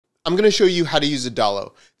I'm going to show you how to use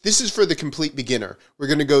Adalo. This is for the complete beginner. We're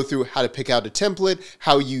going to go through how to pick out a template,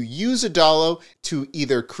 how you use Adalo to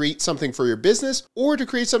either create something for your business or to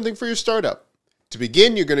create something for your startup. To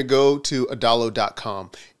begin, you're going to go to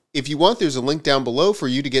adalo.com. If you want, there's a link down below for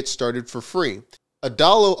you to get started for free.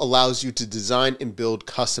 Adalo allows you to design and build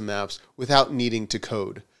custom apps without needing to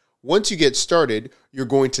code. Once you get started, you're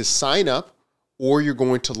going to sign up or you're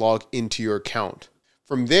going to log into your account.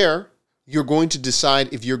 From there, you're going to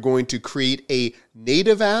decide if you're going to create a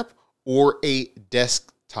native app or a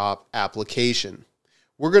desktop application.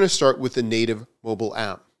 We're going to start with the native mobile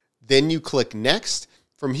app. Then you click Next.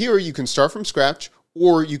 From here, you can start from scratch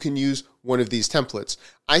or you can use one of these templates.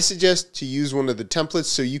 I suggest to use one of the templates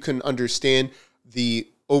so you can understand the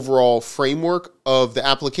overall framework of the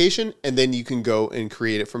application, and then you can go and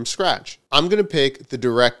create it from scratch. I'm going to pick the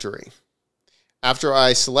directory. After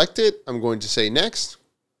I select it, I'm going to say Next,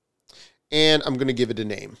 and I'm going to give it a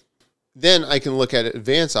name. Then I can look at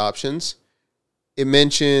advanced options. It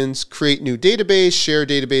mentions create new database, share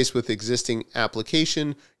database with existing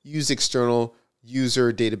application, use external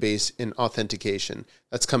user database and authentication.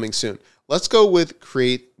 That's coming soon. Let's go with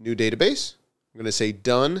create new database. I'm going to say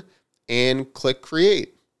done and click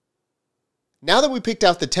create. Now that we picked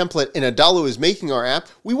out the template and Adalo is making our app,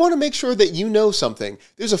 we want to make sure that you know something.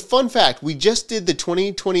 There's a fun fact. We just did the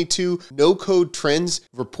 2022 no-code trends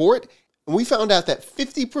report, and we found out that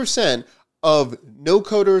 50% of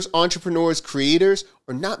no-coders, entrepreneurs, creators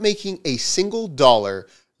are not making a single dollar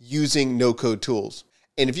using no-code tools.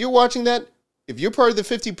 And if you're watching that, if you're part of the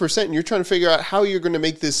 50% and you're trying to figure out how you're going to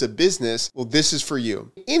make this a business, well, this is for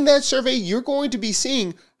you. In that survey, you're going to be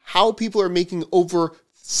seeing how people are making over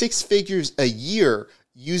 6 figures a year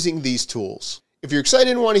using these tools. If you're excited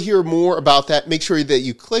and want to hear more about that, make sure that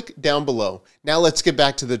you click down below. Now let's get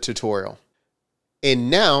back to the tutorial. And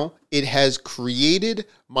now it has created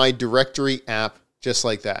my directory app just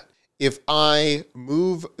like that. If I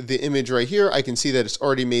move the image right here, I can see that it's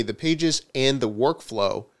already made the pages and the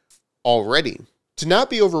workflow already. To not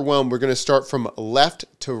be overwhelmed, we're going to start from left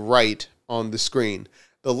to right on the screen.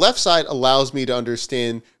 The left side allows me to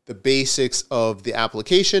understand the basics of the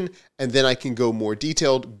application, and then I can go more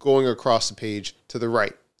detailed going across the page to the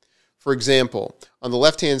right. For example, on the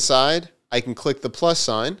left-hand side, I can click the plus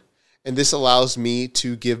sign, and this allows me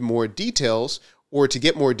to give more details or to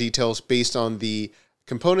get more details based on the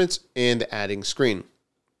components and the adding screen.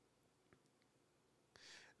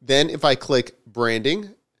 Then if I click branding,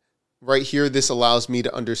 right here, this allows me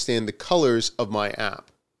to understand the colors of my app.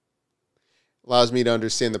 Allows me to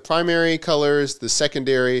understand the primary colors, the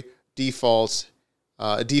secondary, defaults,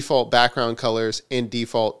 default background colors, and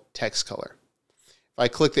default text color. If I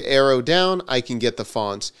click the arrow down, I can get the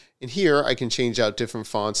fonts. And here I can change out different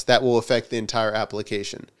fonts that will affect the entire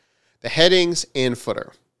application. The headings and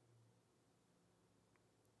footer.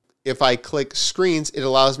 If I click screens, it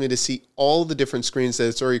allows me to see all the different screens that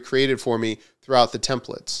it's already created for me throughout the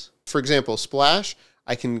templates. For example, splash,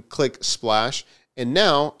 I can click splash, and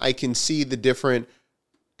now I can see the different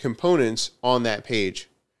components on that page.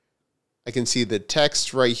 I can see the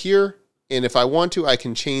text right here, and if I want to, I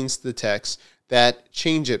can change the text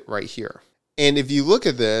change it right here. And if you look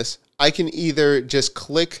at this, I can either just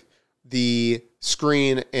click the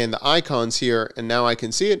screen and the icons here, and now I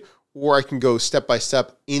can see it, or I can go step by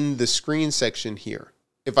step in the screen section here.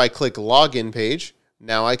 If I click login page,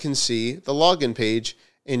 now I can see the login page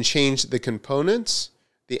and change the components,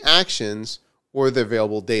 the actions, or the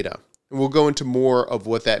available data. And we'll go into more of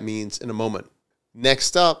what that means in a moment.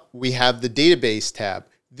 Next up, we have the database tab.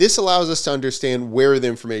 This allows us to understand where the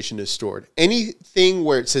information is stored. Anything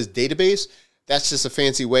where it says database, that's just a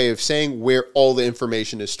fancy way of saying where all the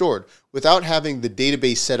information is stored. Without having the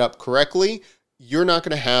database set up correctly, you're not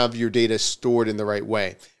going to have your data stored in the right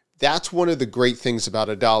way. That's one of the great things about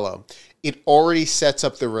Adalo. It already sets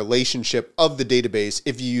up the relationship of the database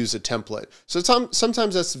if you use a template. So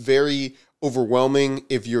sometimes that's very overwhelming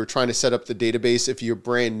if you're trying to set up the database, if you're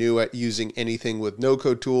brand new at using anything with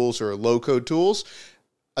no-code tools or low-code tools.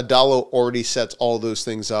 Adalo already sets all those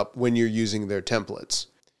things up when you're using their templates.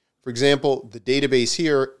 For example, the database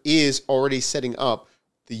here is already setting up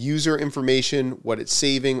the user information, what it's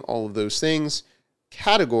saving, all of those things,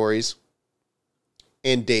 categories,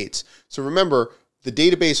 and dates. So remember, the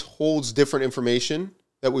database holds different information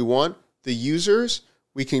that we want. The users,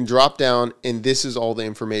 we can drop down, and this is all the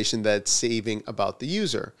information that's saving about the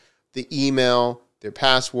user. The email, their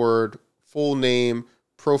password, full name,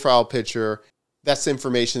 profile picture, that's the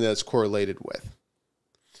information that's correlated with.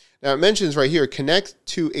 Now it mentions right here, connect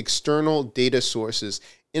to external data sources.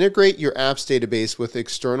 Integrate your app's database with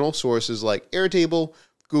external sources like Airtable,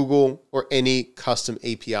 Google, or any custom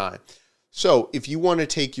API. So if you want to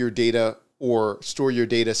take your data or store your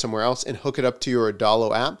data somewhere else and hook it up to your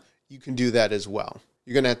Adalo app, you can do that as well.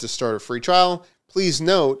 You're going to have to start a free trial. Please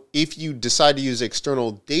note, if you decide to use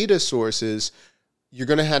external data sources, you're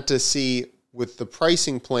going to have to see with the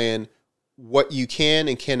pricing plan what you can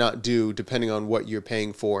and cannot do depending on what you're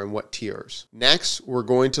paying for and what tiers. Next, we're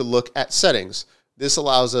going to look at settings. This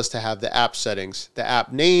allows us to have the app settings, the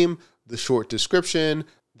app name, the short description,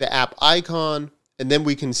 the app icon, and then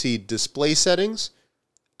we can see display settings,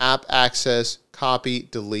 app access, copy,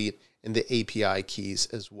 delete, and the API keys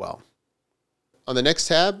as well. On the next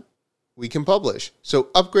tab, we can publish. So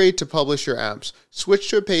upgrade to publish your apps. Switch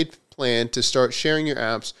to a paid plan to start sharing your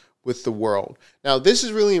apps with the world. Now, this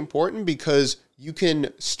is really important because you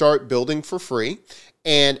can start building for free,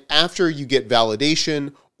 and after you get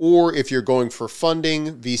validation, or if you're going for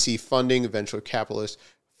funding, VC funding, venture capitalist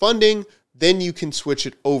funding, then you can switch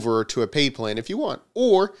it over to a paid plan if you want.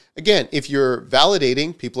 Or again, if you're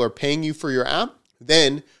validating, people are paying you for your app,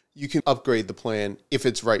 then you can upgrade the plan if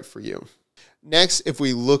it's right for you. Next, if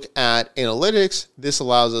we look at analytics, this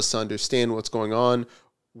allows us to understand what's going on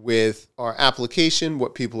with our application,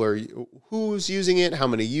 what people are, who's using it, how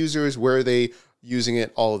many users, where are they using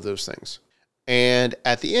it, all of those things. And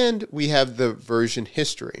at the end, we have the version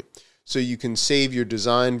history. So you can save your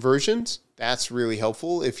design versions. That's really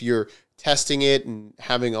helpful if you're testing it and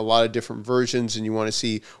having a lot of different versions and you want to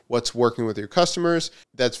see what's working with your customers.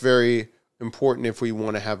 That's very important if we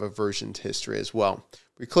want to have a version history as well.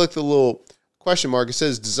 We click the little question mark. It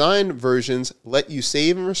says design versions let you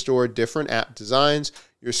save and restore different app designs.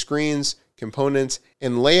 Your screens, components,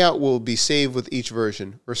 and layout will be saved with each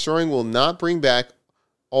version. Restoring will not bring back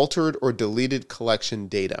altered or deleted collection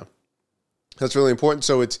data. That's really important.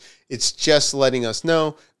 So it's just letting us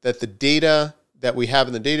know that the data that we have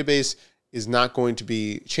in the database is not going to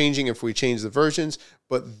be changing if we change the versions,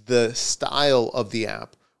 but the style of the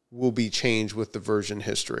app will be changed with the version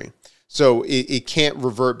history. So it can't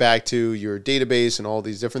revert back to your database and all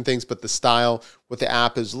these different things, but the style, what the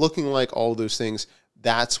app is looking like, all those things,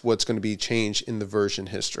 that's what's going to be changed in the version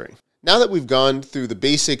history. Now that we've gone through the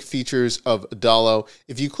basic features of Adalo,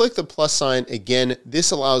 if you click the plus sign again, this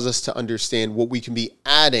allows us to understand what we can be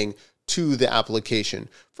adding to the application.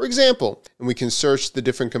 For example, and we can search the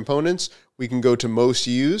different components. We can go to most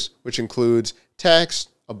used, which includes text,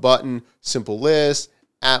 a button, simple list,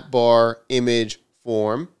 app bar, image,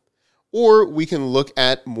 form. Or we can look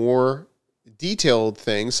at more detailed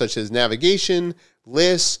things such as navigation,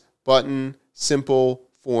 lists, button, simple,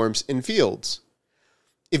 forms, and fields.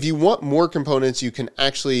 If you want more components, you can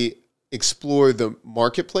actually explore the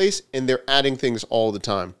marketplace, and they're adding things all the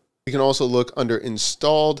time. You can also look under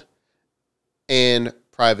installed and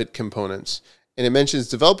private components. And it mentions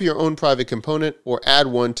develop your own private component or add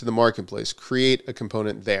one to the marketplace. Create a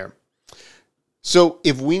component there. So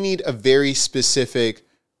if we need a very specific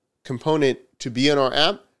component to be in our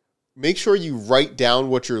app, make sure you write down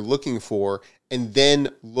what you're looking for and then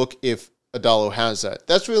look if Adalo has that.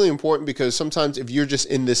 That's really important because sometimes if you're just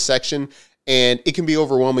in this section and it can be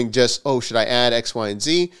overwhelming just, oh, should I add X, Y, and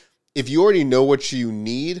Z? If you already know what you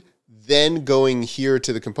need, then going here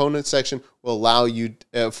to the component section will allow you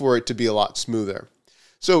for it to be a lot smoother.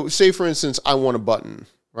 So say, for instance, I want a button,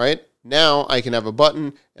 right? Now I can have a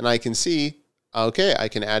button and I can see, okay, I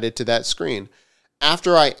can add it to that screen.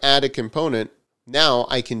 After I add a component, now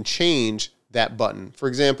I can change that button. For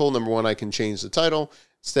example, number one, I can change the title.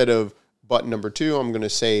 Instead of button number 2, I'm going to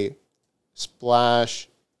say splash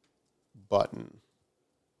button.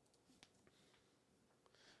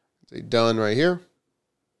 Say done right here.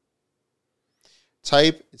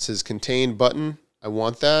 Type, it says contain button. I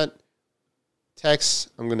want that.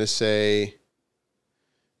 Text, I'm going to say,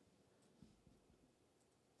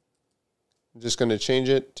 I'm just going to change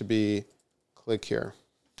it to be click here.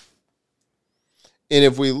 And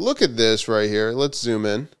if we look at this right here, let's zoom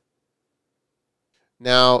in.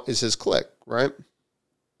 Now it says click, right?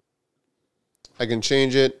 I can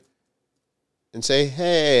change it and say,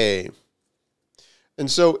 hey. And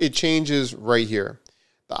so it changes right here.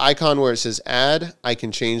 The icon where it says add, I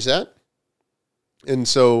can change that. And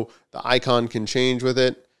so the icon can change with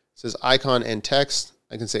it. It says icon and text.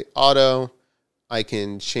 I can say auto. I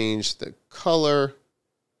can change the color.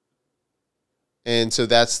 And so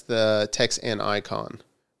that's the text and icon,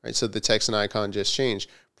 right? So the text and icon just changed.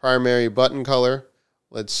 Primary button color.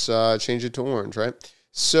 Let's change it to orange, right?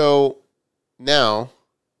 So now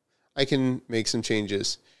I can make some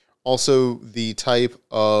changes. Also, the type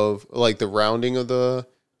of like the rounding of the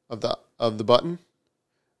button.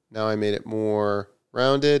 Now I made it more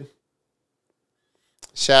rounded.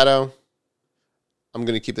 Shadow. I'm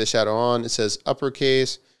going to keep the shadow on. It says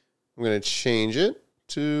uppercase. I'm going to change it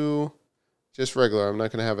to just regular. I'm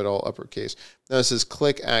not going to have it all uppercase. Now it says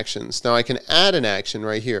click actions. Now I can add an action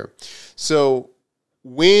right here. So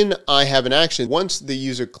when I have an action, once the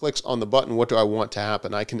user clicks on the button, what do I want to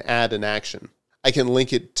happen? I can add an action. I can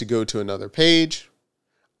link it to go to another page.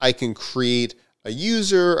 I can create a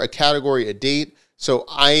user, a category, a date. So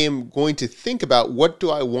I am going to think about what do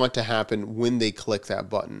I want to happen when they click that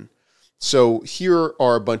button. So here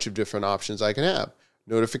are a bunch of different options I can have.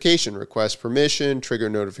 Notification, request permission, trigger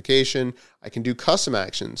notification. I can do custom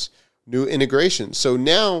actions, new integration. So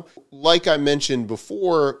now, like I mentioned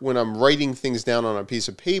before, when I'm writing things down on a piece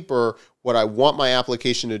of paper, what I want my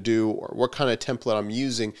application to do or what kind of template I'm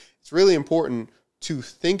using, it's really important to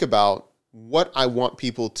think about what I want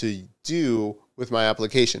people to do with my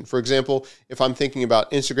application. For example, if I'm thinking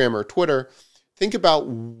about Instagram or Twitter, think about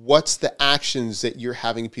what's the actions that you're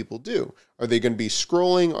having people do. Are they going to be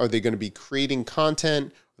scrolling? Are they going to be creating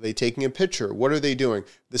content? Are they taking a picture? What are they doing?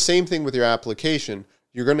 The same thing with your application.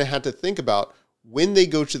 You're going to have to think about when they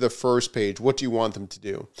go to the first page, what do you want them to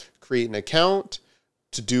do? Create an account,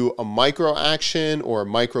 to do a micro action or a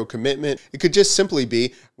micro commitment. It could just simply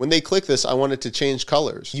be, when they click this, I want it to change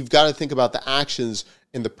colors. You've got to think about the actions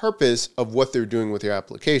and the purpose of what they're doing with your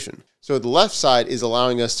application. So the left side is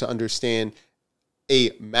allowing us to understand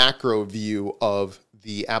a macro view of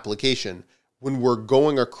the application. When we're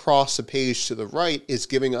going across the page to the right, it's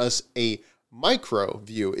giving us a micro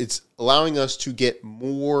view. It's allowing us to get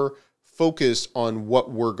more focused on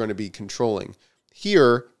what we're going to be controlling.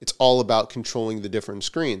 Here, it's all about controlling the different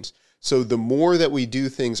screens. So the more that we do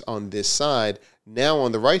things on this side, now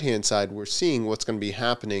on the right-hand side, we're seeing what's going to be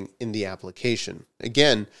happening in the application.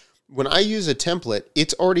 Again, when I use a template,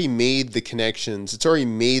 it's already made the connections. It's already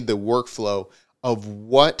made the workflow of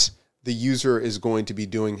what the user is going to be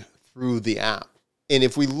doing through the app. And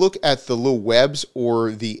if we look at the little webs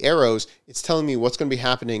or the arrows, it's telling me what's going to be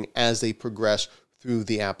happening as they progress through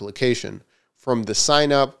the application. From the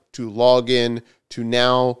sign up to login to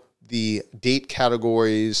now the date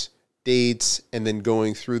categories, dates, and then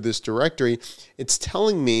going through this directory, it's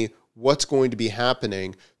telling me what's going to be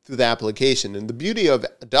happening through the application. And the beauty of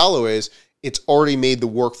Adalo is it's already made the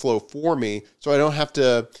workflow for me, so I don't have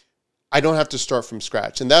to start from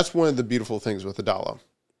scratch. And that's one of the beautiful things with Adalo.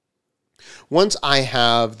 Once I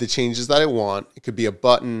have the changes that I want, it could be a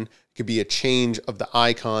button, it could be a change of the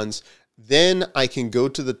icons, then I can go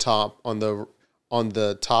to the top on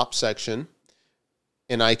the top section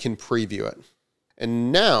and I can preview it.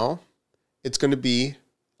 And now it's going to be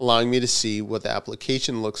allowing me to see what the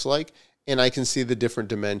application looks like, and I can see the different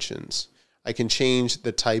dimensions. I can change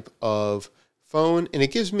the type of phone, and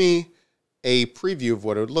it gives me a preview of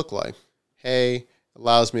what it would look like. Hey,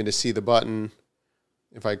 allows me to see the button.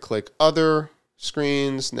 If I click other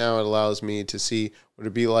screens, now it allows me to see what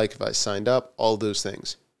it'd be like if I signed up, all those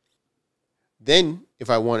things. Then if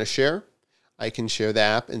I want to share, I can share the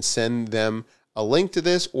app and send them a link to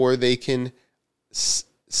this, or they can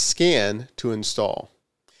scan to install.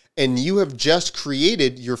 And you have just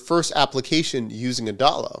created your first application using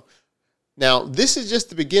Adalo. Now, this is just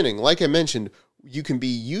the beginning. Like I mentioned, you can be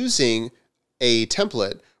using a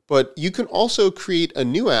template, but you can also create a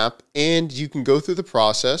new app and you can go through the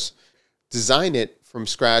process, design it from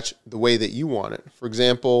scratch the way that you want it. For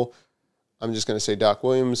example, I'm just going to say Doc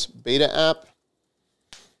Williams beta app.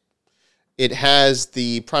 It has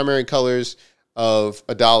the primary colors of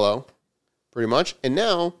Adalo, pretty much. And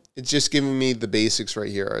now it's just giving me the basics right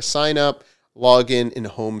here. A sign up, login, and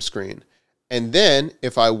home screen. And then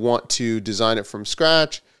if I want to design it from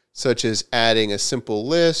scratch, such as adding a simple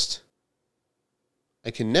list, I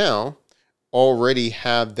can now already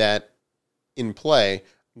have that in play.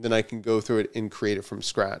 Then I can go through it and create it from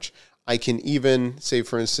scratch. I can even, say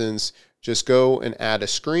for instance, just go and add a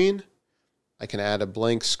screen. I can add a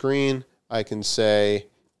blank screen. I can say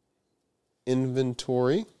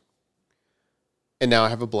inventory. And now I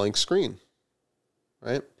have a blank screen,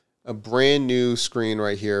 right? A brand new screen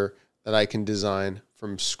right here that I can design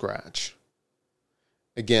from scratch.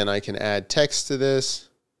 Again, I can add text to this.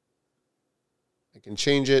 I can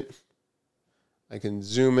change it. I can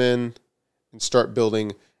zoom in and start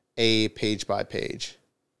building a page by page.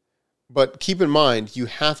 But keep in mind, you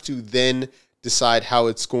have to then decide how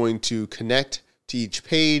it's going to connect to each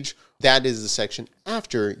page. That is the section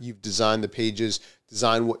after you've designed the pages,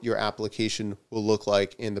 design what your application will look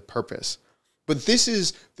like and the purpose. But this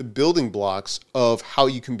is the building blocks of how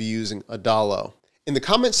you can be using Adalo. In the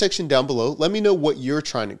comment section down below, let me know what you're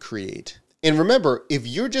trying to create. And remember, if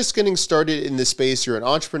you're just getting started in this space, you're an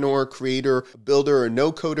entrepreneur, creator, builder, or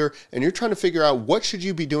no-coder, and you're trying to figure out what should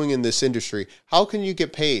you be doing in this industry, how can you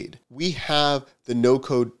get paid? We have the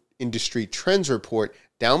no-code industry trends report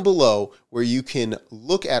down below where you can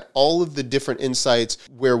look at all of the different insights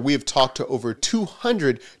where we have talked to over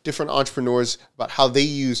 200 different entrepreneurs about how they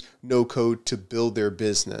use no code to build their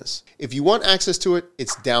business. If you want access to it,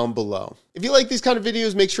 it's down below. If you like these kind of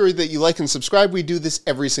videos, make sure that you like and subscribe. We do this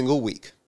every single week.